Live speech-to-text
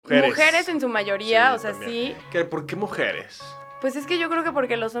Mujeres en su mayoría, Sí, o sea, también. sí. ¿Por qué mujeres? Pues es que yo creo que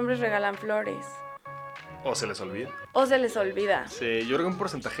porque los hombres regalan flores. ¿O se les olvida? O se les olvida. Sí, yo creo que un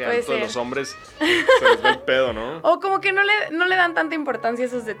porcentaje Puede alto de ser. los hombres se les va el pedo, ¿no? O como que no le dan tanta importancia a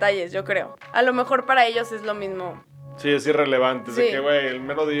esos detalles, yo creo. A lo mejor para ellos es lo mismo. Sí, es irrelevante. Es de Sí. que, güey, el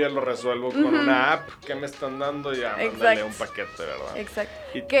mero día lo resuelvo con una app que me están dando y ya, mándale Exacto. un paquete, ¿verdad? Exacto.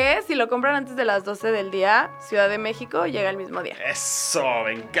 Y- Que si lo compran antes de las 12 del día, Ciudad de México llega el mismo día. Eso,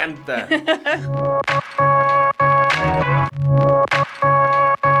 me encanta.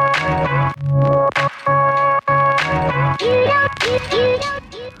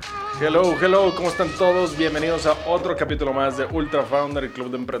 Hello, ¿cómo están todos? Bienvenidos a otro capítulo más de Ultra Founder, el Club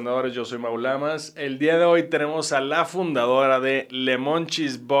de Emprendedores. Yo soy Mau Lamas. El día de hoy tenemos a la fundadora de Le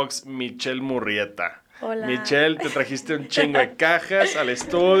Monchis Box, Michelle Murrieta. Hola. Michelle, te trajiste un chingo de cajas al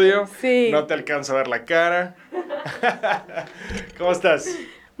estudio. Sí. No te alcanza a ver la cara. ¿Cómo estás?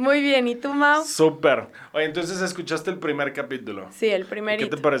 Muy bien, ¿y tú, Mau? Súper. Oye, entonces escuchaste el primer capítulo. Sí, el ¿Qué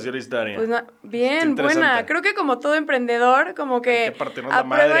primerito. te pareció la historia? Pues no, Está bien, interesante. buena. Creo que como todo emprendedor, como Hay que que partirnos la a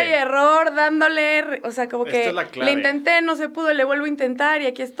prueba madre. y error, dándole, o sea, como Esta que es la clave. le intenté, no se pudo, le vuelvo a intentar y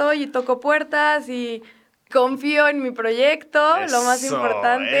aquí estoy y toco puertas y confío en mi proyecto, lo más Eso,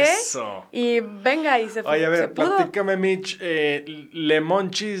 importante. eso. Y venga, y se Oye, a se ver, pudo. platícame, Mitch. Le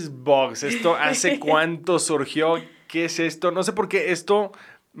Monchis Box, ¿esto hace cuánto surgió? ¿Qué es esto? No sé por qué esto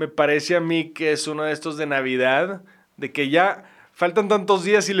me parece a mí que es uno de estos de Navidad, de que ya faltan tantos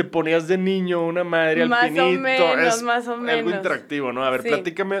días y le ponías de niño una madre al Más o pinito. menos, Es más o algo menos. interactivo, ¿no? A ver, Sí.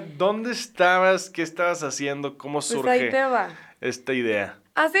 platícame, ¿dónde estabas? ¿Qué estabas haciendo? ¿Cómo Pues surge ahí te va. esta idea?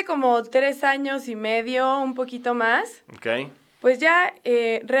 Hace como 3 años y medio, un poquito más, ¿Ok? pues ya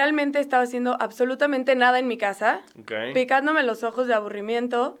realmente estaba haciendo absolutamente nada en mi casa, ¿Ok? picándome los ojos de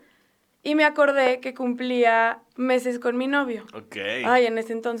aburrimiento, y me acordé que cumplía meses con mi novio. Ok. Ay, en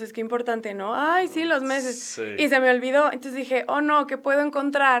ese entonces, qué importante, ¿no? Ay, sí, los meses. Sí. Y se me olvidó. Entonces dije, oh no, ¿qué puedo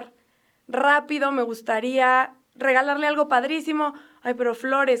encontrar? Rápido, me gustaría regalarle algo padrísimo. Ay, pero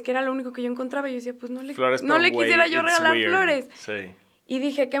flores, que era lo único que yo encontraba. Y yo decía, pues no le Flores, no pero, le güey, quisiera yo it's regalar weird. flores. Sí. Y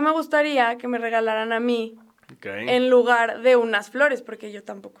dije, ¿qué me gustaría que me regalaran a mí Ok. en lugar de unas flores? Porque yo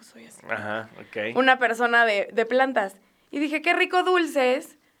tampoco soy así. Ajá, ok. Una persona de plantas. Y dije, qué rico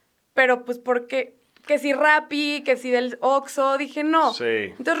dulces, pero pues porque, que si Rappi, que si del Oxxo, dije no. Sí.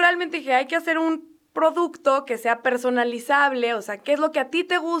 Entonces realmente dije, hay que hacer un producto que sea personalizable, o sea, qué es lo que a ti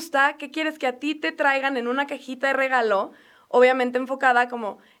te gusta, qué quieres que a ti te traigan en una cajita de regalo, obviamente enfocada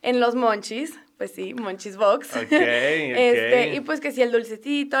como en los monchis, pues sí, Monchis Box. Ok, ok. Y pues que si el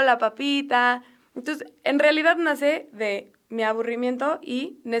dulcecito, la papita. Entonces, en realidad nace de mi aburrimiento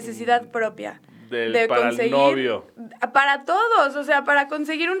y necesidad propia. Para el novio. Para todos, o sea, para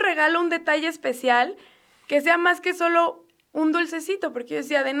conseguir un regalo, un detalle especial, que sea más que solo un dulcecito, porque yo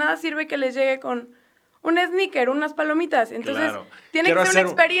decía, de nada sirve que les llegue con un sneaker, unas palomitas. Entonces, Claro. tiene Quiero que ser una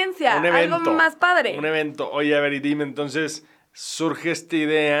hacer experiencia, un evento, algo más padre. Un evento. Oye, a ver, y dime, entonces, surge esta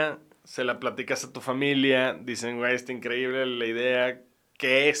idea, se la platicas a tu familia, dicen, güey, está increíble la idea,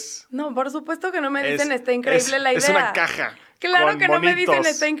 ¿qué es? No, por supuesto que no me dicen, está increíble la idea. Es una caja. Claro con que no me dicen,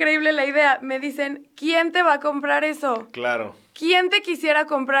 monitos. está increíble la idea. Me dicen, ¿quién te va a comprar eso? Claro. ¿Quién te quisiera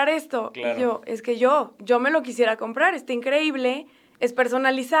comprar esto? Claro. Y yo, es que yo me lo quisiera comprar, está increíble, es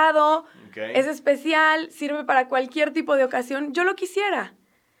personalizado, Ok. es especial, sirve para cualquier tipo de ocasión, yo lo quisiera.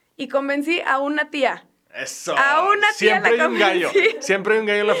 Y convencí a una tía. Eso. A una tía Siempre la hay un gallo. convencí. Siempre hay un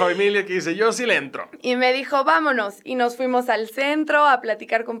gallo en la familia que dice, yo sí le entro. Y me dijo, vámonos. Y nos fuimos al centro a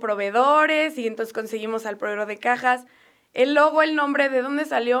platicar con proveedores y entonces conseguimos al proveedor de cajas. El logo, el nombre, ¿de dónde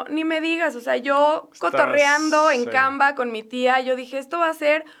salió? Ni me digas. O sea, yo cotorreando en sí. Canva con mi tía, yo dije, esto va a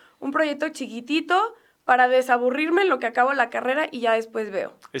ser un proyecto chiquitito para desaburrirme en lo que acabo la carrera y ya después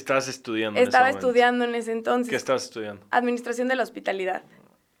veo. Estabas estudiando en ese Estaba momento. estudiando en ese entonces. ¿Qué estabas estudiando? Administración de la hospitalidad,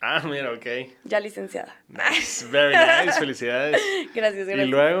 Ah, mira, ok. ya licenciada. Nice, very nice, felicidades. Gracias, gracias. ¿Y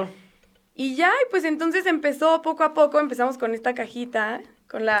luego? Y ya, y pues entonces empezó poco a poco, empezamos con esta cajita,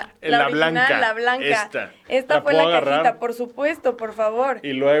 con la La original, blanca, la blanca. esta. ¿La fue la puedo agarrar? cajita, por supuesto, por favor.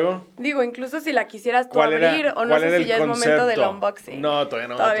 ¿Y luego? Digo, incluso si la quisieras tú ¿Cuál abrir, era- o no cuál sé era si el ya es momento del concepto? unboxing. No, todavía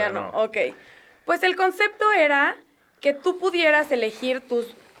no. Todavía no, ok. Pues el concepto era que tú pudieras elegir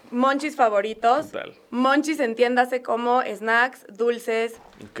tus monchis favoritos. Total. Monchis, entiéndase como snacks, dulces,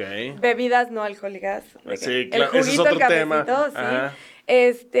 Ok. bebidas no alcohólicas. Sí, El claro, ese es juguito, otro el cafecito, tema. sí.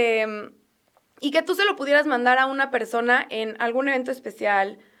 Ajá. Y que tú se lo pudieras mandar a una persona en algún evento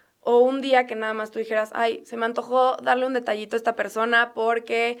especial o un día que nada más tú dijeras, ay, se me antojó darle un detallito a esta persona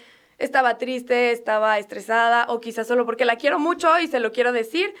porque estaba triste, estaba estresada o quizás solo porque la quiero mucho y se lo quiero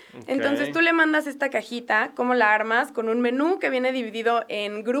decir. Okay. Entonces tú le mandas esta cajita, ¿cómo la armas? Con un menú que viene dividido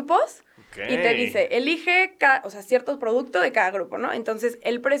en grupos y te dice, elige ciertos productos de cada grupo, ¿no? Entonces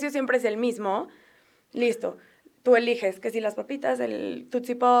el precio siempre es el mismo. Listo. Tú eliges que si las papitas, el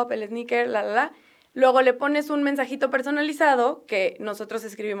Tootsie Pop, el Snicker, Luego le pones un mensajito personalizado que nosotros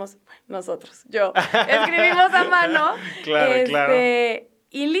escribimos, yo, escribimos a mano. Claro.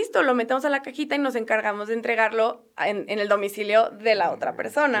 Y listo, lo metemos a la cajita y nos encargamos de entregarlo en el domicilio de la otra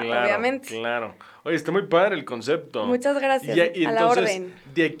persona, obviamente. Claro. Oye, está muy padre el concepto. Muchas gracias, y a la orden.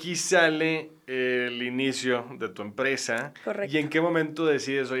 De aquí sale el inicio de tu empresa. Correcto. ¿Y en qué momento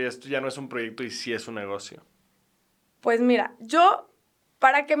decides, oye, esto ya no es un proyecto y sí es un negocio? Pues mira,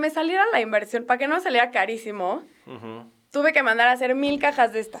 para que me saliera la inversión, para que no me saliera carísimo, tuve que mandar a hacer 1,000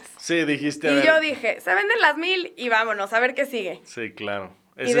 cajas de estas. Sí, dijiste. Y yo dije, se venden las 1,000 y vámonos, a ver qué sigue. Sí, claro.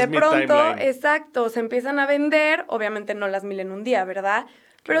 Y de pronto, exacto, se empiezan a vender, obviamente no las 1,000 en un día, ¿verdad?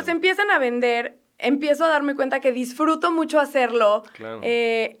 Pero se empiezan a vender, empiezo a darme cuenta que disfruto mucho hacerlo,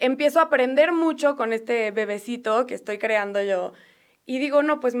 empiezo a aprender mucho con este bebecito que estoy creando yo, y digo,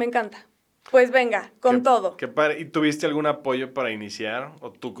 no, pues me encanta. Pues venga, con todo. Qué padre. ¿Y tuviste algún apoyo para iniciar?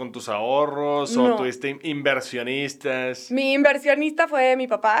 ¿O tú con tus ahorros? No. ¿O tuviste inversionistas? Mi inversionista fue mi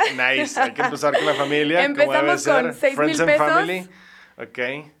papá. Nice. Hay que empezar con la familia. Empezamos con 6,000 pesos. Family. Ok.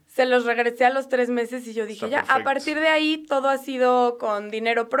 Se los regresé a los 3 meses y yo dije, ya, a partir de ahí todo ha sido con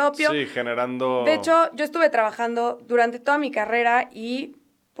dinero propio. Sí, generando... De hecho, yo estuve trabajando durante toda mi carrera y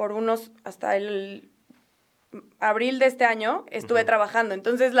hasta el abril de este año estuve trabajando.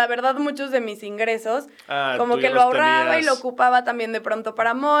 Entonces, la verdad, muchos de mis ingresos, como que lo ahorraba y lo ocupaba también de pronto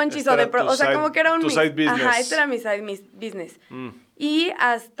para Monchis como que era un... side business. Ajá, este era mi side business. Y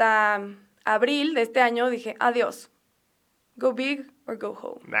hasta abril de este año dije, adiós. Go big or go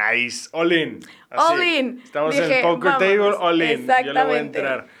home. Nice. All in. Así. All in. Estamos en el poker table, all in. Exactamente. Yo le voy a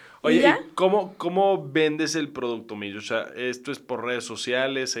entrar. Oye, ¿y cómo vendes el producto, Millo? O sea, ¿esto es por redes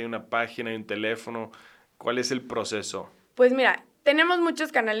sociales? ¿Hay una página, hay un teléfono? ¿Cuál es el proceso? Pues mira, tenemos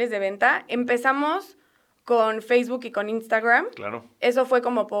muchos canales de venta. Empezamos con Facebook y con Instagram. Claro. Eso fue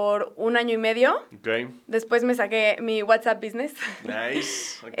como por 1 año y medio. Ok. Después me saqué mi WhatsApp Business.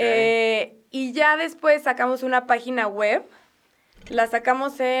 Nice. Okay. Y ya después sacamos una página web. La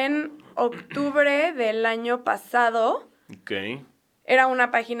sacamos en octubre del año pasado. Ok. Era una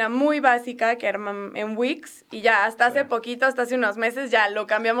página muy básica que era en Wix y ya hasta hace poquito, hasta hace unos meses, ya lo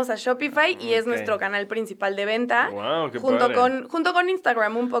cambiamos a Shopify y es nuestro canal principal de venta. Wow, qué junto padre. junto con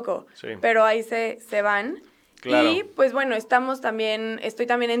Instagram un poco, sí. Pero ahí se van. Claro. Y pues bueno, estoy también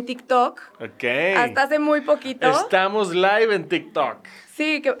en TikTok. Ok. Hasta hace muy poquito. Estamos live en TikTok.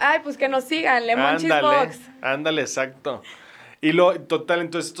 Sí, pues que nos sigan, Lemonchis Box. Ándale, exacto. Y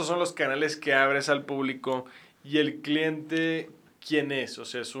entonces estos son los canales que abres al público y el cliente... ¿Quién es? O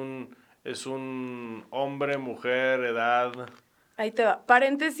sea, ¿es un hombre, mujer, edad? Ahí te va.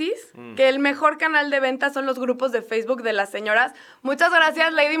 Paréntesis, que el mejor canal de venta son los grupos de Facebook de las señoras. Muchas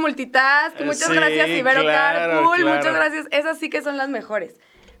gracias, Lady Multitask. Muchas gracias, Ibero Carpool. Claro. Muchas gracias. Esas sí que son las mejores.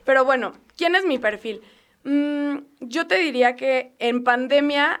 Pero bueno, ¿quién es mi perfil? Yo te diría que en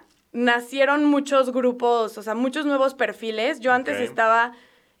pandemia nacieron muchos grupos, o sea, muchos nuevos perfiles. Yo antes estaba...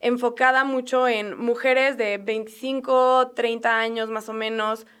 enfocada mucho en mujeres de 25, 30 años más o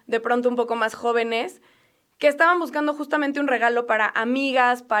menos, de pronto un poco más jóvenes, que estaban buscando justamente un regalo para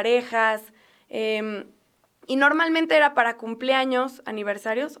amigas, parejas, y normalmente era para cumpleaños,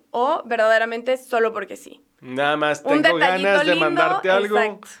 aniversarios, o verdaderamente solo porque sí. Nada más tengo ganas de mandarte algo.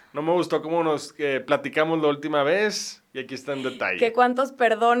 Exacto. No me gustó cómo nos platicamos la última vez y aquí está en detalle. Que cuántos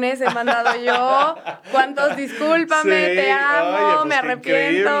perdones he mandado yo, cuántos discúlpame, sí, te amo, pues me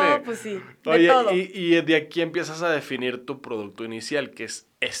arrepiento, increíble. Pues sí, oye, de todo. Y de aquí empiezas a definir tu producto inicial, que es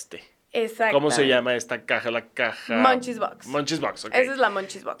este. Exacto. ¿Cómo se llama esta caja? La caja... Monchis Box. Monchis Box, ok. Esa es la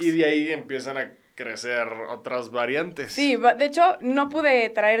Monchis Box. Y de ahí empiezan a crecer otras variantes. Sí, de hecho, no pude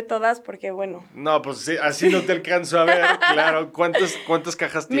traer todas porque, bueno... No, pues sí, así no te alcanzo a ver, claro. ¿Cuántas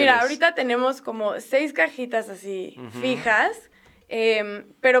cajas tienes? Mira, ahorita tenemos como 6 cajitas así fijas,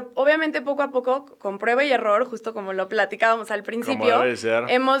 pero obviamente poco a poco, con prueba y error, justo como lo platicábamos al principio, como debe ser.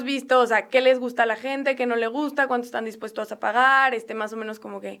 Hemos visto, o sea, qué les gusta a la gente, qué no le gusta, cuánto están dispuestos a pagar, más o menos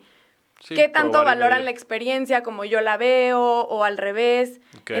como que... Sí, ¿qué tanto valoran la experiencia como yo la veo o al revés?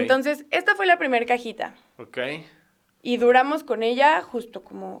 Okay. Entonces, esta fue la primera cajita. Ok. Y duramos con ella justo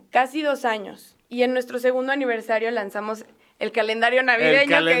como casi 2 años. Y en nuestro segundo aniversario lanzamos el calendario navideño. El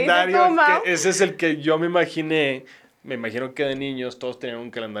calendario, que dices tú, ese es el que yo me imaginé. Me imagino que de niños todos tenían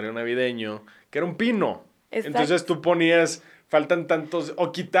un calendario navideño, que era un pino. Exacto. Entonces tú ponías, faltan tantos,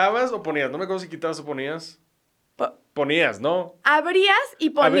 o quitabas o ponías, no me acuerdo si quitabas o ponías. Ponías, ¿no? Abrías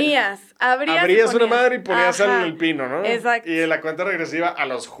y ponías. Abrías una madre y ponías Ajá. el pino, ¿no? Exacto. Y la cuenta regresiva a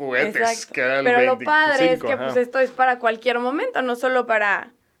los juguetes, Exacto. que era el Pero 25, lo padre es que ajá. pues esto es para cualquier momento, no solo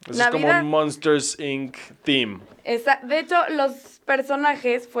para Eso es Navidad. como un Monsters Inc. theme. De hecho, los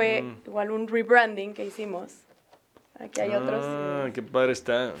personajes fue igual un rebranding que hicimos. Aquí hay otros. Qué padre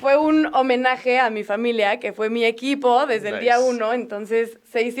está. Fue un homenaje a mi familia, que fue mi equipo desde el día 1. Entonces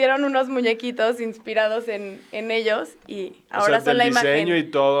se hicieron unos muñequitos inspirados en ellos y ahora son la imagen. El diseño y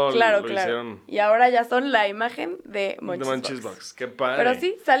todo Claro, lo claro. hicieron. Y ahora ya son la imagen de Monchis, De Monchis Box. Box. Qué padre. Pero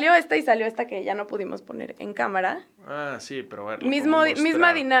sí, salió esta y salió esta que ya no pudimos poner en cámara. Ah, sí, pero bueno.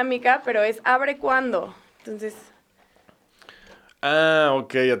 Misma dinámica, pero es abre cuando. Entonces,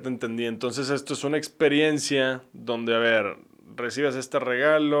 Ok, ya te entendí. Entonces esto es una experiencia donde, a ver, recibes este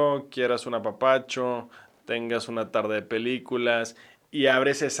regalo, quieras un apapacho, tengas una tarde de películas y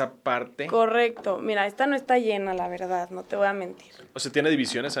abres esa parte. correcto. Mira, esta no está llena, la verdad, no te voy a mentir. O sea, ¿tiene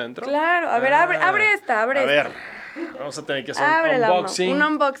divisiones adentro? Claro, a ver, abre esta, abre A esta. ver, vamos a tener que hacer Ábrela, un unboxing. un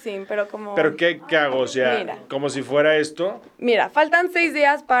unboxing, pero como... ¿Pero qué hago? O sea, Mira. como si fuera esto. Mira, faltan 6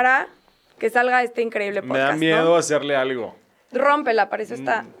 días para que salga este increíble podcast, Me da miedo ¿no? hacerle algo. Rómpela, para eso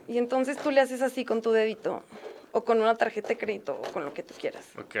está. Y entonces tú le haces así con tu dedito, o con una tarjeta de crédito, o con lo que tú quieras.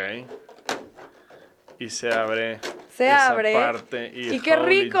 Ok. Y se abre Se esa abre. parte. Y qué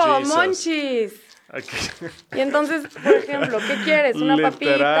holy rico, Jesus. Monchis. Ok. Y entonces, por ejemplo, ¿qué quieres? Una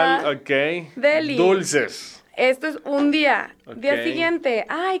Literal, papita. ok. Deli. Dulces. Esto es un día. Ok. Día siguiente.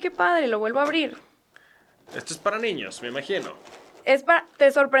 Ay, qué padre, lo vuelvo a abrir. Esto es para niños, me imagino.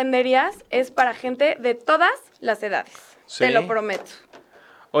 Te sorprenderías, es para gente de todas las edades. ¿Sí? Te lo prometo.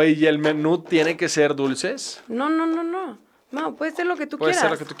 Oye, ¿y el menú tiene que ser dulces? No. No, puede ser lo que tú Puede quieras.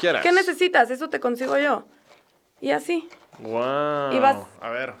 ser lo que tú quieras. ¿Qué necesitas? Eso te consigo yo. Y así. Wow. Y vas- A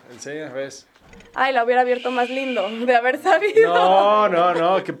ver, enseña, ves. Ay, la hubiera abierto más lindo de haber sabido.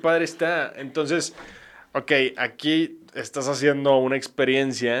 No, qué padre está. Entonces, ok, aquí estás haciendo una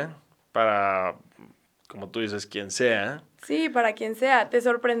experiencia para, como tú dices, quien sea. Sí, para quien sea, te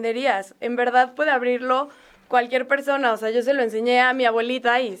sorprenderías. En verdad puede abrirlo cualquier persona. O sea, yo se lo enseñé a mi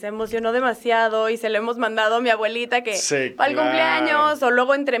abuelita y se emocionó demasiado y se lo hemos mandado a mi abuelita que Sí, al claro. cumpleaños o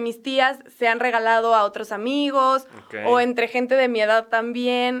luego entre mis tías se han regalado a otros amigos Ok. o entre gente de mi edad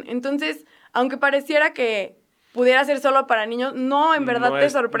también. Entonces, aunque pareciera que pudiera ser solo para niños, no, en verdad No te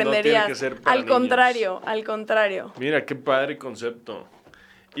es- no sorprenderías. tiene que ser para Al niños. contrario. Mira, qué padre concepto.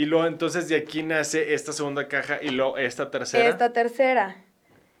 Y luego, entonces, de aquí nace esta segunda caja y luego esta tercera. Esta tercera.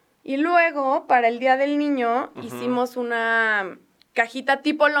 Y luego, para el Día del Niño, hicimos una cajita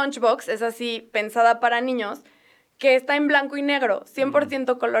tipo lunchbox, es así, pensada para niños, que está en blanco y negro,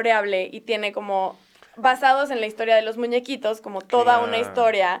 100% coloreable y tiene como, basados en la historia de los muñequitos, como toda una Claro.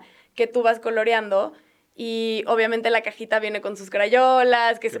 historia que tú vas coloreando. Y obviamente la cajita viene con sus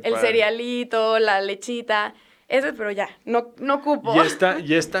crayolas, que es Qué el padre. cerealito, la lechita. Eso, pero ya, no cupo. ¿Y esta?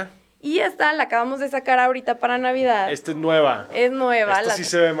 Y esta la acabamos de sacar ahorita para Navidad. Esta es nueva. Es nueva. Esta sí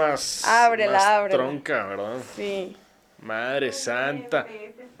se ve más, Ábrela, más ábrela. tronca, ¿verdad? Sí. Madre santa.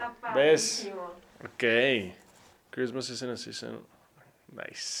 Está ¿Ves? padrísimo. Ok. Christmas is in a season.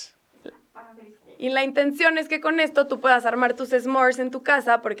 Nice. Y la intención es que con esto tú puedas armar tus s'mores en tu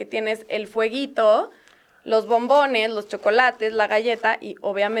casa porque tienes el fueguito, los bombones, los chocolates, la galleta y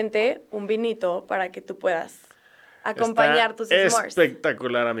obviamente un vinito para que tú puedas acompañar tus s'mores.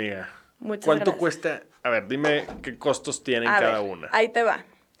 Espectacular, amiga. Muchas ¿Cuánto gracias. cuesta? A ver, dime qué costos tienen A cada ver, una. ahí te va.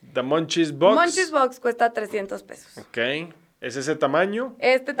 The Monchis Box. Monchis Box cuesta 300 pesos. Ok. ¿Es ese tamaño?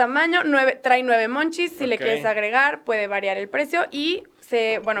 Este tamaño trae 9 monchis. Si le Ok. quieres agregar, puede variar el precio y,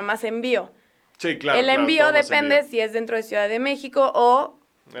 más envío. Sí, claro. El claro, envío todo más depende envío. si es dentro de Ciudad de México o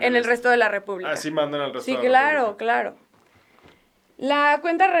en el resto de la República. Así mandan al resto Sí, de la claro, República. claro. La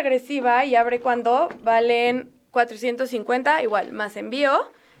cuenta regresiva y abre cuando valen 450, igual, más envío.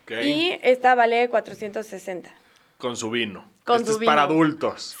 Ok. Y esta vale 460. Con su vino. Con Este su es vino. para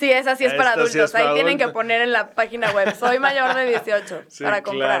adultos. Sí, esa sí es para Esta sí adultos. es para Ahí tienen que adultos. poner en la página web. Soy mayor de 18 Sí, para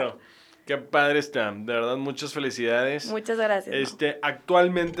comprar. claro. Qué padre está. De verdad, muchas felicidades. Muchas gracias. ¿no?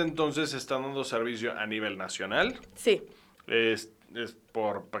 Actualmente, entonces, están dando servicio a nivel nacional. Sí. Es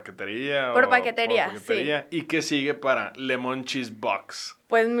por paquetería. Por o paquetería, ¿Y qué sigue para Lemon Cheese Box?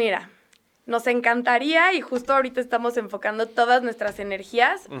 Pues mira, nos encantaría y justo ahorita estamos enfocando todas nuestras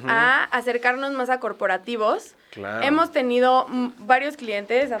energías a acercarnos más a corporativos. Claro. Hemos tenido varios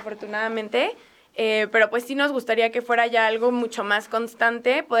clientes, afortunadamente, pero pues sí nos gustaría que fuera ya algo mucho más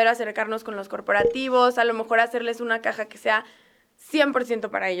constante, poder acercarnos con los corporativos, a lo mejor hacerles una caja que sea 100%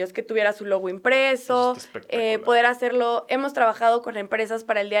 para ellos, que tuviera su logo impreso, Eso está espectacular. poder hacerlo. Hemos trabajado con empresas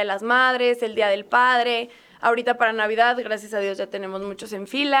para el Día de las Madres, el Día del Padre, ahorita para Navidad, gracias a Dios ya tenemos muchos en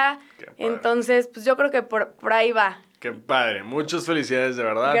fila. Qué padre. Entonces, pues yo creo que por ahí va. Qué padre. Muchas felicidades, de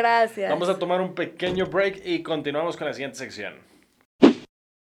verdad. Gracias. Vamos a tomar un pequeño break y continuamos con la siguiente sección.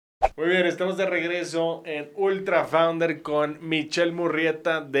 Muy bien, estamos de regreso en Ultra Founder con Michelle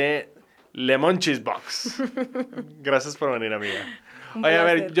Murrieta de Le Monchis Box. Gracias por venir, amiga. Un Oye, a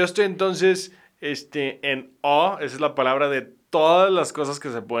ver, placer. yo estoy entonces en awe, esa es la palabra, de todas las cosas que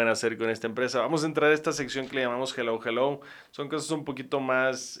se pueden hacer con esta empresa. Vamos a entrar a esta sección que le llamamos Hello Hello. Son cosas un poquito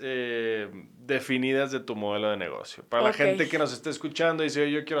más definidas de tu modelo de negocio. Para la Ok. gente que nos está escuchando y dice,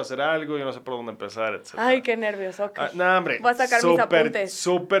 "Oye, yo quiero hacer algo, yo no sé por dónde empezar, etc. Ay, qué nervios, ok. No, hombre. Voy a sacar mis apuntes.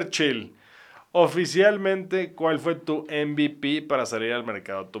 Súper chill. Oficialmente, ¿cuál fue tu MVP para salir al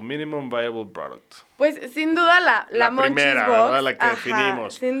mercado? Tu Minimum Viable Product. Pues sin duda la Monchis primera, Box. ¿verdad? La que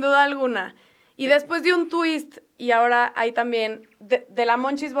definimos. Sin duda alguna. Y después de un twist, y ahora hay también, de la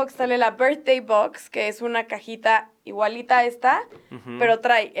Monchis Box sale la Birthday Box, que es una cajita igualita a esta, pero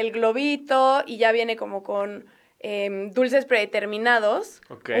trae el globito y ya viene como con dulces predeterminados,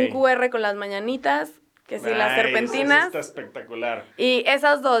 Ok. un QR con las mañanitas, que sí, las Nice, serpentinas. eso está espectacular. Y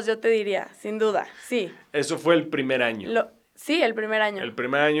esas dos yo te diría, sin duda, sí. Eso fue el primer año. Sí, el primer año. El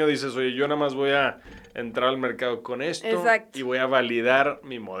primer año dices, oye, yo nada más voy a entrar al mercado con esto Exacto. y voy a validar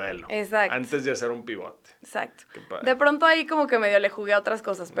mi modelo. Exacto. Antes de hacer un pivote. Exacto. Qué padre. De pronto ahí como que medio le jugué a otras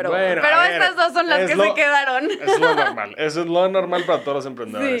cosas, pero, Bueno, pero a ver, estas dos son las es que lo- se quedaron. Eso es lo normal. Eso es lo normal para todos los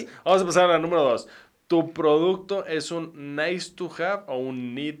emprendedores. Sí. Vamos a pasar a la número 2. ¿Tu producto es un nice to have o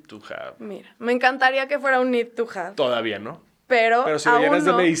un need to have? Mira, me encantaría que fuera un need to have, Todavía no. pero Pero si lo aún llenas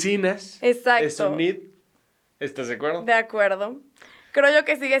de no. medicinas, Exacto. es un need. ¿Estás de acuerdo? De acuerdo. Creo yo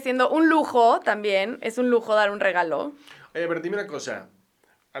que sigue siendo un lujo también. Es un lujo dar un regalo. Oye, a ver, dime una cosa.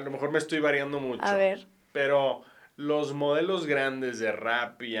 A lo mejor me estoy variando mucho. A ver. Pero los modelos grandes de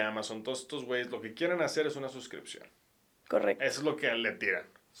Rappi, Amazon, todos estos güeyes, lo que quieren hacer es una suscripción. Correcto. Eso es lo que le tiran.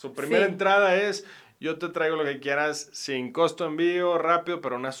 Su primera Sí. entrada es, yo te traigo lo que quieras sin costo de envío, rápido,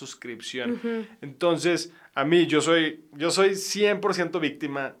 pero una suscripción. Entonces, a mí, yo soy 100%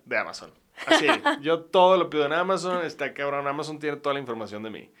 víctima de Amazon. Así, yo todo lo pido en Amazon, está cabrón, Amazon tiene toda la información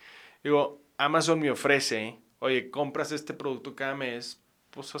de mí. Digo, Amazon me ofrece, oye, compras este producto cada mes,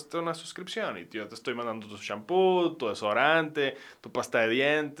 pues hazte una suscripción y yo te estoy mandando tu shampoo, tu desodorante, tu pasta de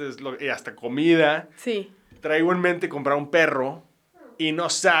dientes, y hasta comida. Sí. Traigo en mente comprar un perro y no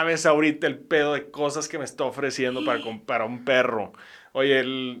sabes ahorita el pedo de cosas que me está ofreciendo para comprar un perro. Oye,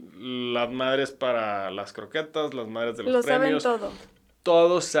 las madres para las croquetas, las madres de los Lo saben premios. todo.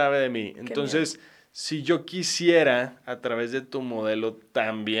 Todo sabe de mí. Entonces, si yo quisiera, a través de tu modelo,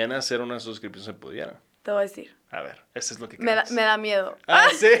 también hacer una suscripción, se pudiera. Te voy a decir. A ver, eso es lo que Me quieres. da miedo. Ah,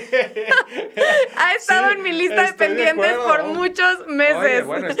 sí. Ha estado Sí, en mi lista de estoy de pendientes acuerdo. por muchos meses. Oye,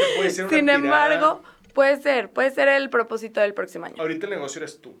 bueno, esto puede ser una Sin tirada. embargo, puede ser el propósito del próximo año. Ahorita el negocio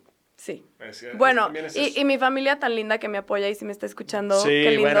eres tú. Sí. Es- Bueno, también es eso. y mi familia tan linda que me apoya y si me está escuchando, Sí,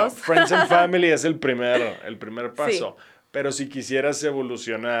 qué lindos. bueno, Friends and Family es el primer paso. Sí. Pero si quisieras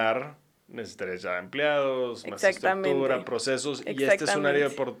evolucionar, necesitarías ya empleados, más Exactamente. estructura, procesos. Y este es un área de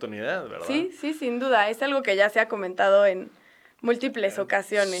Exactamente. oportunidad, ¿verdad? Sí, sin duda. Es algo que ya se ha comentado en múltiples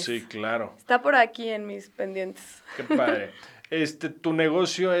ocasiones. Sí, claro. Está por aquí en mis pendientes. Qué padre. ¿Tu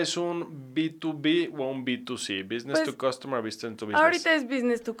negocio es un B2B o un B2C? Business Pues, to customer, business to business. Ahorita es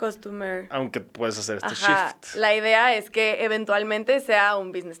business to customer. Aunque puedes hacer este Ajá. shift. La idea es que eventualmente sea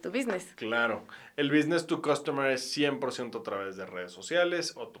un business to business. Claro. ¿El business to customer es 100% a través de redes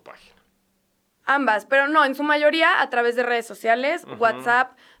sociales o tu página? Ambas, pero no, en su mayoría a través de redes sociales,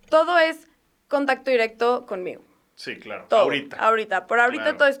 WhatsApp, todo es contacto directo conmigo. Sí, claro. Todo. Ahorita. Por ahorita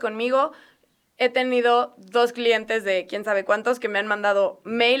Claro. todo es conmigo. He tenido 2 clientes de quién sabe cuántos que me han mandado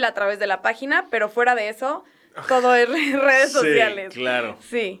mail a través de la página, pero fuera de eso, todo es redes Sí, sociales. claro.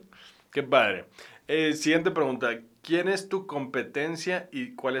 Sí. Qué padre. Siguiente pregunta. ¿Quién es tu competencia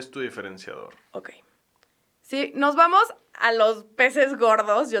y cuál es tu diferenciador? Ok. Sí, nos vamos a los peces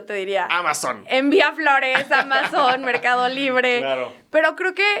gordos, yo te diría. Amazon. Envía Flores, Amazon, Mercado Libre. Claro. Pero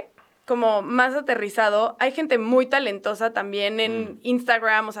creo que como más aterrizado, hay gente muy talentosa también en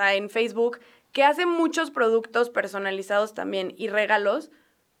Instagram, o sea, en Facebook, que hace muchos productos personalizados también y regalos,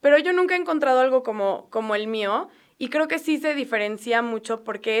 pero yo nunca he encontrado algo como el mío. Y creo que sí se diferencia mucho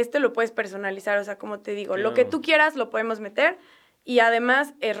porque lo puedes personalizar, o sea, como te digo, lo que Claro. tú quieras lo podemos meter y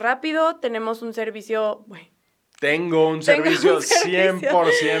además es rápido, tenemos un servicio, bueno, Tengo un Tengo servicio un servicio.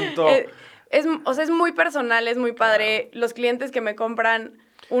 100%. o sea, es muy personal, es muy padre. Los clientes que me compran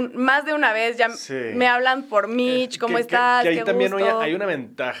más de una vez, ya me hablan por Mitch, ¿cómo estás? Que ahí qué también gusto. hay una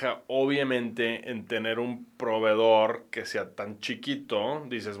ventaja, obviamente, en tener un proveedor que sea tan chiquito.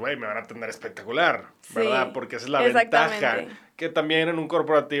 Dices, güey, me van a atender espectacular, ¿verdad? Sí, porque esa es la ventaja. Que también en un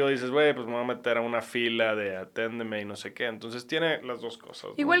corporativo dices, güey, pues me voy a meter a una fila de aténdeme y no sé qué. Entonces tiene las dos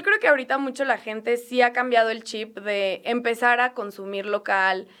cosas, ¿no? Igual creo que ahorita mucho la gente sí ha cambiado el chip de empezar a consumir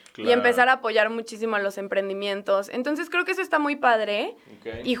local y empezar a apoyar muchísimo a los emprendimientos. Entonces creo que eso está muy padre.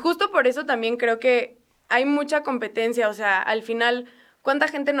 Okay. Y justo por eso también creo que hay mucha competencia. O sea, al final, ¿cuánta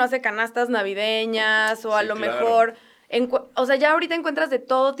gente no hace canastas navideñas? O a lo mejor, o sea, ya ahorita encuentras de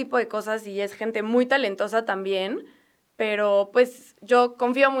todo tipo de cosas y es gente muy talentosa también. Pero pues yo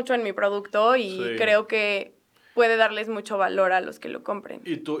confío mucho en mi producto y creo que puede darles mucho valor a los que lo compren.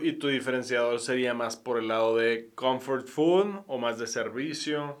 ¿Y tu diferenciador sería más por el lado de comfort food o más de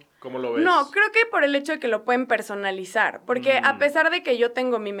servicio? ¿Cómo lo ves? No, creo que por el hecho de que lo pueden personalizar. Porque a pesar de que yo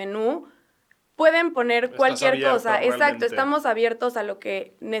tengo mi menú, pueden poner cualquier cosa. Realmente. Exacto, estamos abiertos a lo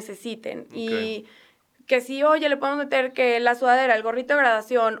que necesiten. Okay. Y que si, oye, le podemos meter que la sudadera, el gorrito de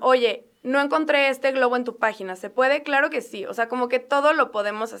graduación, oye, no encontré este globo en tu página, ¿se puede? Claro que sí, o sea, como que todo lo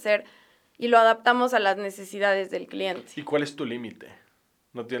podemos hacer y lo adaptamos a las necesidades del cliente. ¿Y cuál es tu límite?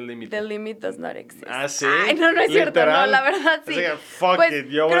 ¿No tienes límite? The limit does not exist. ¿Ah, sí? Ay, no es cierto, no, la verdad sí. O sea, fuck pues, it,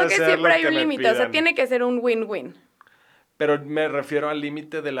 yo voy a hacer creo que siempre hay un límite, o sea, tiene que ser un win-win. Pero me refiero al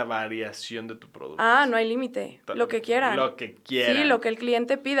límite de la variación de tu producto. Ah, no hay límite, lo que quieran. Lo que quieran. Sí, lo que el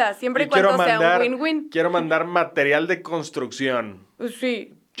cliente pida, siempre y cuando sea un win-win. Quiero mandar material de construcción.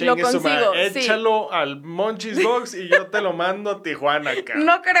 Sí. Lo consigo, Échalo al Monchis Box y yo te lo mando a Tijuana acá.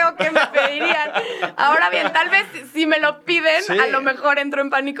 No creo que me pedirían. Ahora bien, tal vez si me lo piden, a lo mejor entro en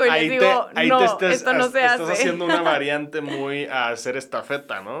pánico y les digo, esto no se hace. Estás haciendo una variante muy a hacer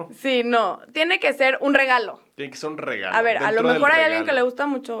estafeta, ¿no? Sí, no. Tiene que ser un regalo. Tiene que ser un regalo. A ver, a lo mejor hay alguien que le gusta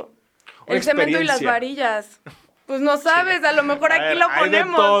mucho el cemento y las varillas. Pues no sabes, a lo mejor aquí lo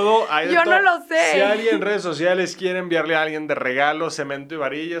ponemos. Hay de todo. no lo sé. Si alguien en redes sociales quiere enviarle a alguien de regalo cemento y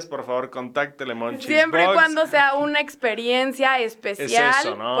varillas, por favor, contáctele Monchis Siempre Box. Y cuando sea una experiencia especial, es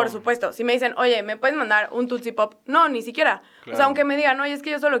eso, ¿no? Por supuesto. Si me dicen, oye, ¿me puedes mandar un Tootsie Pop? No, ni siquiera. Claro. O sea, aunque me digan, oye, es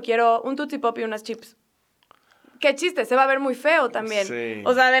que yo solo quiero un Tootsie Pop y unas chips. Qué chiste, se va a ver muy feo también. Sí.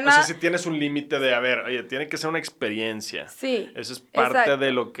 O sea, de nada. O sea, si tienes un límite de, a ver, oye, tiene que ser una experiencia. Sí. Eso es parte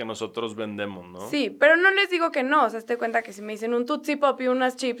de lo que nosotros vendemos, ¿no? Sí, pero no les digo que no. O sea, te cuenta que si me dicen un Tootsie Pop y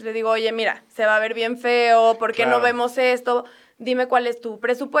unas chips, le digo, oye, mira, se va a ver bien feo, ¿por qué no vemos esto? Dime cuál es tu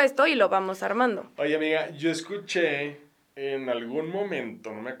presupuesto y lo vamos armando. Oye, amiga, yo escuché en algún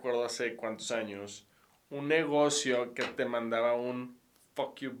momento, no me acuerdo hace cuántos años, un negocio que te mandaba un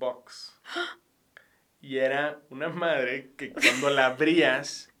fuck you box. Y era una madre que cuando la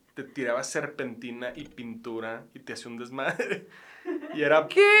abrías te tiraba serpentina y pintura y te hacía un desmadre. Y era,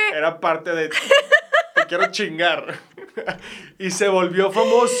 era parte de te quiero chingar. Y se volvió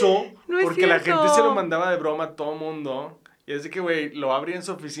famoso porque la gente se lo mandaba de broma a todo mundo. Y es de que, güey, lo abría en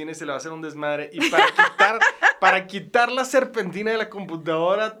su oficina y se le va a hacer un desmadre. Y para quitar la serpentina de la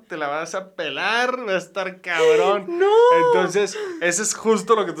computadora, te la vas a pelar, va a estar cabrón. ¡No! Entonces, eso es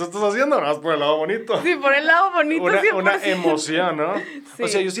justo lo que tú estás haciendo, nada más por el lado bonito. Sí, por el lado bonito, una emoción, ¿no? Sí. O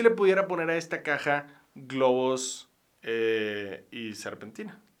sea, yo sí le pudiera poner a esta caja globos y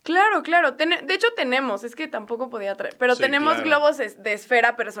serpentina. Claro, claro. De hecho, tenemos. Es que tampoco podía traer. Pero Sí, tenemos claro. globos de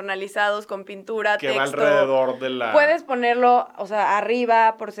esfera personalizados con pintura, Que texto. va alrededor de la... Puedes ponerlo, o sea,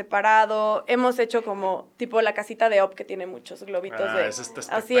 arriba, por separado. Hemos hecho como tipo la casita de Op, que tiene muchos globitos. Eso está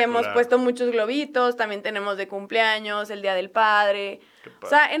espectacular. Así hemos puesto muchos globitos. También tenemos de cumpleaños, el Día del Padre. O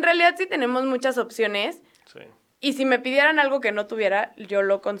sea, en realidad sí tenemos muchas opciones. Sí. Y si me pidieran algo que no tuviera, yo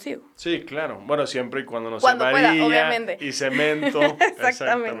lo consigo. Sí, claro. Bueno, siempre y cuando no Cuando sea pueda, varilla obviamente. y cemento.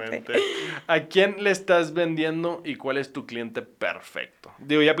 Exactamente. ¿A quién le estás vendiendo y cuál es tu cliente perfecto?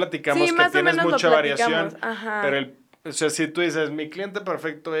 Digo, ya platicamos Sí, que más o tienes menos lo mucha variación. platicamos. Ajá. Pero, o sea, si tú dices, mi cliente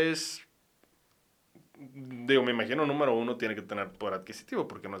perfecto es... Digo, me imagino número uno tiene que tener poder adquisitivo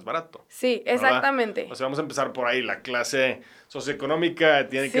porque no es barato. Sí, ¿verdad? exactamente. O sea, vamos a empezar por ahí. La clase socioeconómica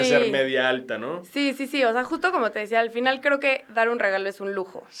tiene que ser media alta, ¿no? Sí, sí, sí. O sea, justo como te decía, al final creo que dar un regalo es un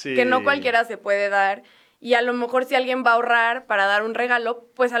lujo. Sí. Que no cualquiera se puede dar. Y a lo mejor si alguien va a ahorrar para dar un regalo,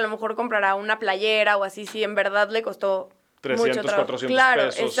 pues a lo mejor comprará una playera o así, si en verdad le costó 300, mucho trabajo. 400 claro,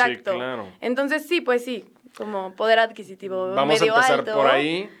 pesos, exacto. sí, claro. Entonces sí, pues sí, como poder adquisitivo Vamos medio a empezar alto. por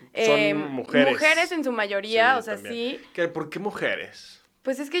ahí. Son mujeres. Mujeres en su mayoría, Sí, o sea, también. sí. ¿Por qué mujeres?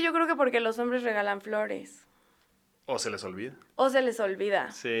 Pues es que yo creo que porque los hombres regalan flores. ¿O se les olvida? O se les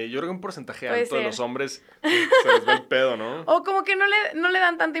olvida. Sí, yo creo que un porcentaje Puede alto de ser. los hombres se les va el pedo, ¿no? O como que no le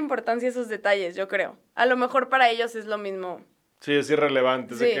dan tanta importancia a esos detalles, yo creo. A lo mejor para ellos es lo mismo Sí, es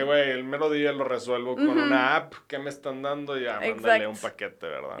irrelevante. Es de Sí. que, güey, el mero día lo resuelvo con una app que me están dando y ya, mándale un paquete,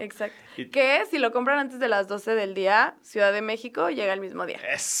 ¿verdad? Exacto. Y Que si lo compran antes de las 12 del día, Ciudad de México llega el mismo día.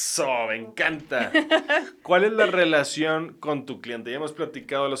 eso, me encanta. ¿Cuál es la relación con tu cliente? Ya hemos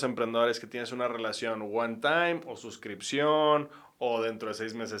platicado de los emprendedores que tienes una relación one time o suscripción o dentro de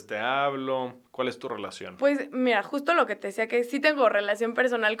 6 meses te hablo. ¿Cuál es tu relación? Pues mira, justo lo que te decía, que sí tengo relación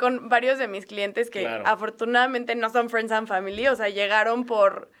personal con varios de mis clientes que Claro. afortunadamente no son friends and family, o sea, llegaron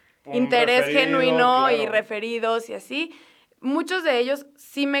por Un interés referido, genuino y claro. referidos y así. Muchos de ellos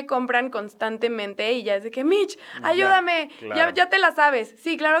sí me compran constantemente y ya es de que, Mitch, ayúdame, claro. ya te la sabes.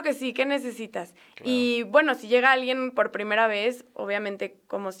 Sí, claro que sí, ¿qué necesitas? Claro. Y bueno, si llega alguien por primera vez, obviamente,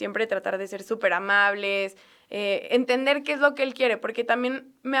 como siempre, tratar de ser súper amables, entender qué es lo que él quiere, porque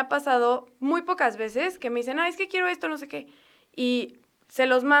también me ha pasado muy pocas veces que me dicen, es que quiero esto, no sé qué, y se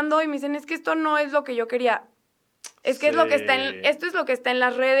los mando y me dicen, es que esto no es lo que yo quería, es que es lo que está esto es lo que está en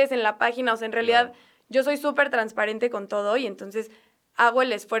las redes, en la página, o sea, en realidad Claro. yo soy súper transparente con todo y entonces hago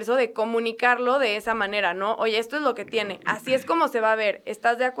el esfuerzo de comunicarlo de esa manera, ¿no? Oye, esto es lo que tiene, así es como se va a ver,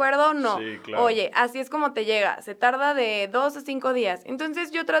 ¿estás de acuerdo? No. Sí, claro. Oye, así es como te llega, se tarda de 2 a 5 días.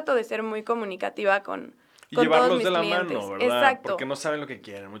 Entonces yo trato de ser muy comunicativa con Y todos llevarlos mis de la clientes. mano, ¿verdad? Exacto. Porque no saben lo que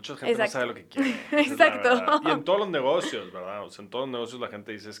quieren. Mucha gente Exacto. no sabe lo que quiere. Esa es la Exacto. verdad. Y en todos los negocios, ¿verdad? O sea, en todos los negocios la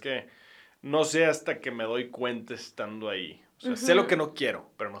gente dice, es que no sé hasta que me doy cuenta estando ahí. O sea, sé lo que no quiero,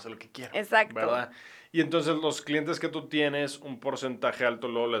 pero no sé lo que quiero. Exacto. ¿Verdad? Y entonces los clientes que tú tienes, un porcentaje alto,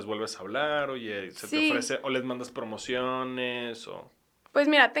 luego les vuelves a hablar, oye, se te Sí. ofrece, o les mandas promociones, o... Pues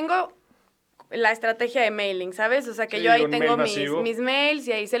mira, tengo la estrategia de mailing, ¿sabes? O sea, que Sí, yo ahí un tengo mail masivo. mis mails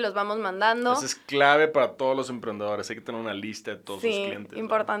y ahí se los vamos mandando. Eso es clave para todos los emprendedores. Hay que tener una lista de todos sus Sí, clientes. ¿verdad?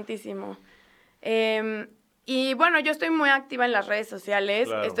 importantísimo. Y bueno, yo estoy muy activa en las redes sociales,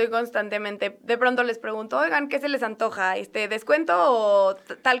 Claro. estoy constantemente, de pronto les pregunto, oigan, ¿qué se les antoja? ¿Descuento o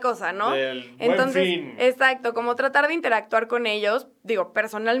tal cosa, no? Del Buen Fin. Exacto, como tratar de interactuar con ellos. Digo,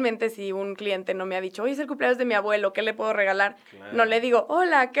 personalmente, si un cliente no me ha dicho, hoy es el cumpleaños de mi abuelo, ¿qué le puedo regalar? Claro. No le digo,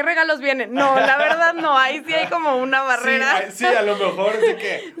 hola, ¿qué regalos vienen? No, la verdad no, ahí sí hay como una barrera. Sí, a lo mejor es de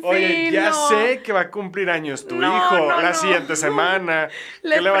que, oye, Sí, ya no. sé que va a cumplir años tu No, hijo no, la no. siguiente semana. ¿Qué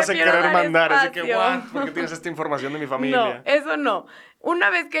Les le vas a prefiero querer dar mandar? Así que, espacio. what? ¿Por qué tienes esta información de mi No, familia? eso no.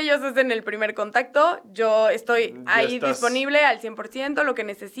 Una vez que ellos hacen el primer contacto, yo estoy Ya ahí estás- disponible al 100%, lo que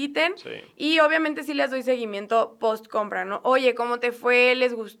necesiten. Sí. Y obviamente sí les doy seguimiento post-compra, ¿no? Oye, ¿cómo te fue?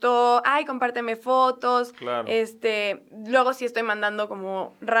 ¿Les gustó? Ay, compárteme fotos. Claro. Luego sí estoy mandando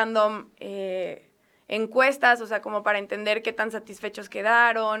como random encuestas, o sea, como para entender qué tan satisfechos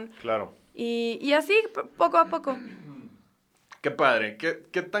quedaron. Claro. Y así, poco a poco. Qué padre.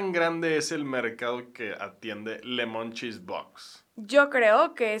 ¿Qué tan grande es el mercado que atiende Lemon Cheese Box? Yo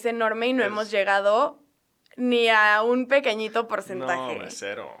creo que es enorme y no hemos llegado ni a un pequeñito porcentaje. No,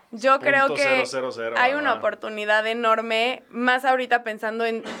 cero. Yo creo que 0.000, hay una ¿verdad? oportunidad enorme, más ahorita pensando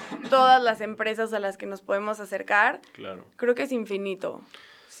en todas las empresas a las que nos podemos acercar. Claro. Creo que es infinito,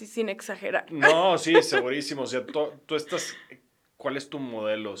 sí, sin exagerar. No, sí, segurísimo. O sea, tú estás... ¿Cuál es tu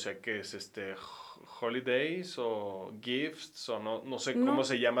modelo? O sea, ¿qué es holidays o gifts o no sé cómo No.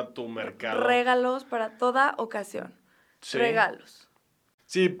 se llama tu mercado? Regalos para toda ocasión. Sí. Regalos.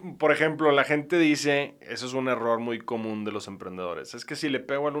 Sí, por ejemplo, la gente dice, eso es un error muy común de los emprendedores, es que si le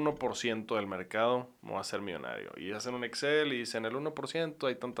pego al 1% del mercado, me voy a ser millonario. Y hacen un Excel y dicen, el 1%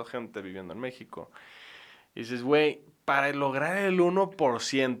 hay tanta gente viviendo en México. Y dices, güey, para lograr el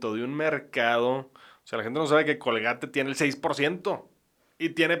 1% de un mercado, o sea, la gente no sabe que Colgate tiene el 6%. Y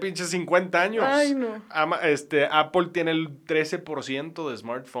tiene pinches 50 años. Ay, no. Apple tiene el 13% de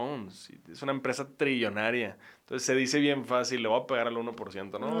smartphones. Es una empresa trillonaria. Entonces se dice bien fácil, le voy a pegar al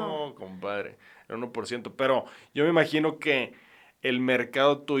 1%. No, compadre, el 1%. Pero yo me imagino que el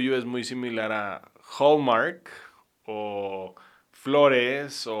mercado tuyo es muy similar a Hallmark o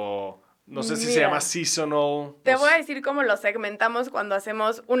Flores o no sé si se Mira, llama seasonal. Te no voy a sé. decir cómo lo segmentamos cuando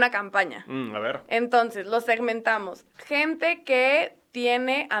hacemos una campaña. A ver. Entonces, lo segmentamos. Gente que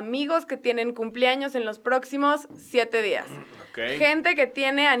tiene amigos que tienen cumpleaños en los próximos 7 días. Ok. Gente que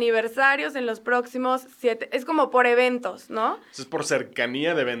tiene aniversarios en los próximos 7. Es como por eventos, ¿no? Eso es por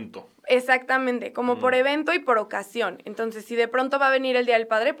cercanía de evento. Exactamente, como por evento y por ocasión. Entonces, si de pronto va a venir el Día del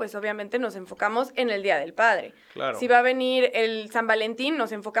Padre, pues obviamente nos enfocamos en el Día del Padre. Claro. Si va a venir el San Valentín,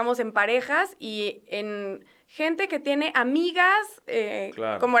 nos enfocamos en parejas y en gente que tiene amigas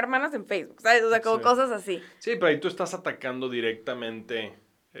Claro. como hermanas en Facebook, ¿sabes? O sea, como Sí. cosas así. Sí, pero ahí tú estás atacando directamente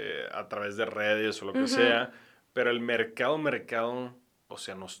a través de redes o lo que sea, pero el mercado, o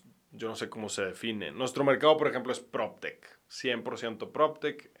sea, yo no sé cómo se define. Nuestro mercado, por ejemplo, es PropTech. 100%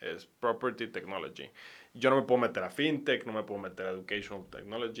 PropTech es Property Technology. yo no me puedo meter a fintech, no me puedo meter a educational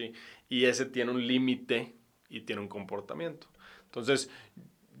technology, y ese tiene un límite y tiene un comportamiento. Entonces,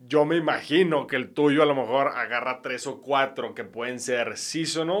 yo me imagino que el tuyo a lo mejor agarra 3 o 4 que pueden ser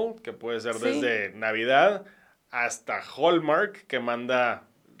seasonal, que puede ser desde Navidad hasta Hallmark, que manda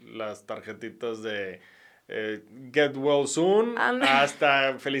las tarjetitas de Get Well Soon,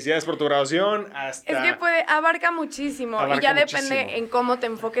 hasta felicidades por tu graduación, hasta... Es que abarca muchísimo y ya depende en cómo te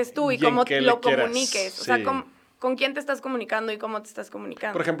enfoques tú y cómo lo comuniques. O sea, con quién te estás comunicando y cómo te estás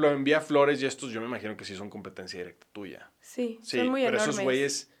comunicando. Por ejemplo, envía flores y estos yo me imagino que sí son competencia directa tuya. Sí, son muy enormes. Pero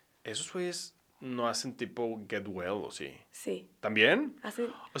esos güeyes no hacen tipo Get Well, ¿o sí? Sí. ¿También?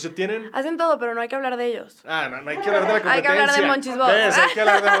 O sea, tienen... Hacen todo, pero no hay que hablar de ellos. No hay que hablar de la competencia. Hay que hablar de Monchis Box. Hay que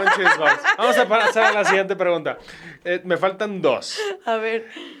hablar de Monchis Box. Vamos a pasar a la siguiente pregunta. Me faltan 2. A ver.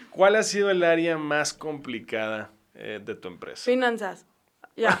 ¿Cuál ha sido el área más complicada de tu empresa? Finanzas.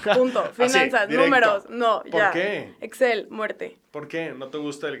 Ya, punto. Finanzas, números. No, ya. ¿Por qué? Excel, muerte. ¿Por qué? ¿No te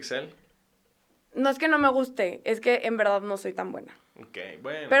gusta el Excel? No es que no me guste, es que en verdad no soy tan buena. Ok,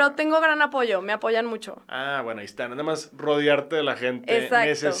 bueno. Pero tengo gran apoyo, me apoyan mucho. Bueno, ahí está. Nada más rodearte de la gente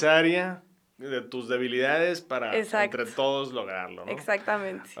necesaria, de tus debilidades para entre todos lograrlo, ¿no?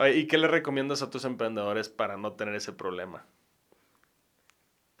 Exactamente. ¿Y qué le recomiendas a tus emprendedores para no tener ese problema?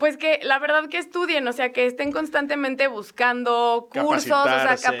 Pues que la verdad que estudien, o sea, que estén constantemente buscando cursos, o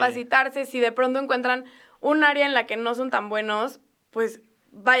sea, capacitarse. Si de pronto encuentran un área en la que no son tan buenos, pues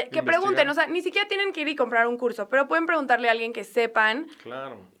vaya, que pregunten, o sea, ni siquiera tienen que ir y comprar un curso, pero pueden preguntarle a alguien que sepan.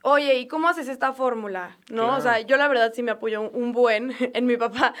 Claro. Oye, ¿y cómo haces esta fórmula? ¿No? Claro. O sea, yo la verdad sí me apoyo un buen en mi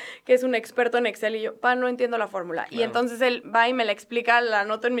papá, que es un experto en Excel, y yo, no entiendo la fórmula. Claro. Y entonces él va y me la explica, la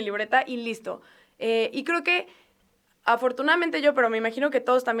anoto en mi libreta y listo. Y creo que afortunadamente yo, pero me imagino que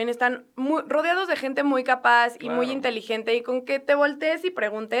todos también están rodeados de gente muy capaz y muy inteligente, y con que te voltees y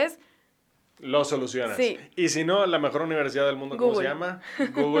preguntes, lo solucionas. Sí. Y si no, la mejor universidad del mundo, ¿cómo se llama?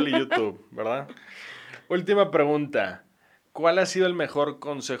 Google y YouTube, ¿verdad? Última pregunta. ¿Cuál ha sido el mejor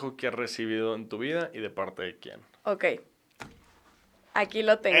consejo que has recibido en tu vida y de parte de quién? Ok. Aquí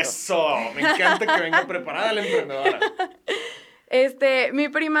lo tengo. ¡Eso! Me encanta que venga preparada la emprendedora. Mi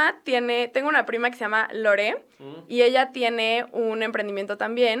prima tengo una prima que se llama Lore, y ella tiene un emprendimiento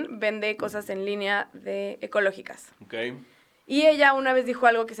también, vende cosas en línea ecológicas. Ok. Y ella una vez dijo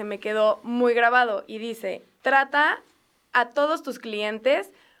algo que se me quedó muy grabado y dice, trata a todos tus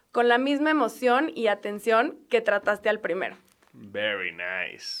clientes con la misma emoción y atención que trataste al primero. Very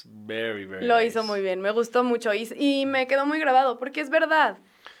nice. Very, very Lo nice. hizo muy bien, me gustó mucho y me quedó muy grabado porque es verdad.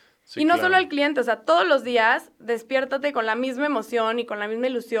 Sí, y no solo al cliente, o sea, todos los días despiértate con la misma emoción y con la misma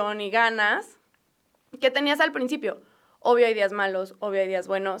ilusión y ganas que tenías al principio. Obvio hay días malos, obvio hay días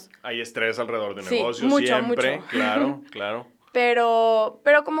buenos. Hay estrés alrededor de un sí, negocio mucho, siempre. Mucho. Claro, claro. Pero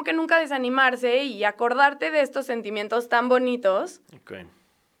como que nunca desanimarse y acordarte de estos sentimientos tan bonitos. Ok.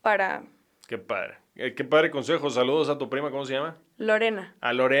 Para... Qué padre. Qué padre consejo. Saludos a tu prima, ¿cómo se llama? Lorena.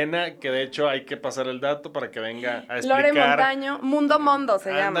 A Lorena, que de hecho hay que pasar el dato para que venga a explicar. Lore Montaño, Mundo Mondo se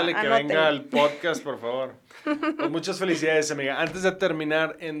llama. Ándale, que Anoten. venga al podcast, por favor. Pues muchas felicidades, amiga. Antes de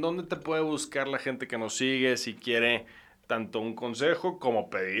terminar, ¿en dónde te puede buscar la gente que nos sigue si quiere tanto un consejo como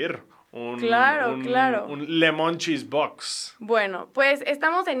pedir un Lemon Cheese Box? Bueno, pues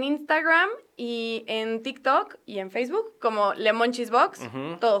estamos en Instagram y en TikTok y en Facebook como Lemon Cheese Box,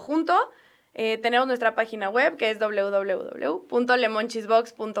 todo junto. Tenemos nuestra página web que es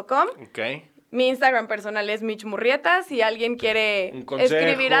www.lemoncheesebox.com. Okay. Mi Instagram personal es Mitch Murrieta. Si alguien quiere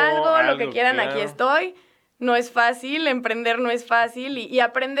escribir algo, lo que quieran, claro. Aquí estoy. No es fácil, emprender no es fácil y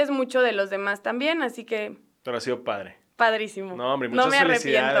aprendes mucho de los demás también, así que... Pero ha sido padre. Padrísimo. No, hombre, muchas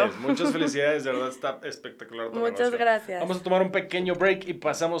felicidades. Muchas felicidades, de verdad está espectacular. Muchas gracias. Vamos a tomar un pequeño break y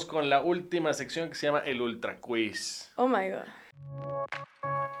pasamos con la última sección que se llama el Ultra Quiz. Oh my God.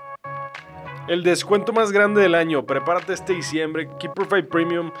 El descuento más grande del año. Prepárate este diciembre. Keeperfy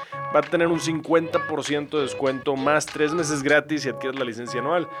Premium va a tener un 50% de descuento más 3 meses gratis si adquieres la licencia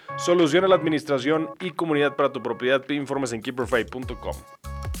anual. Soluciona la administración y comunidad para tu propiedad. Pide informes en keeperfy.com.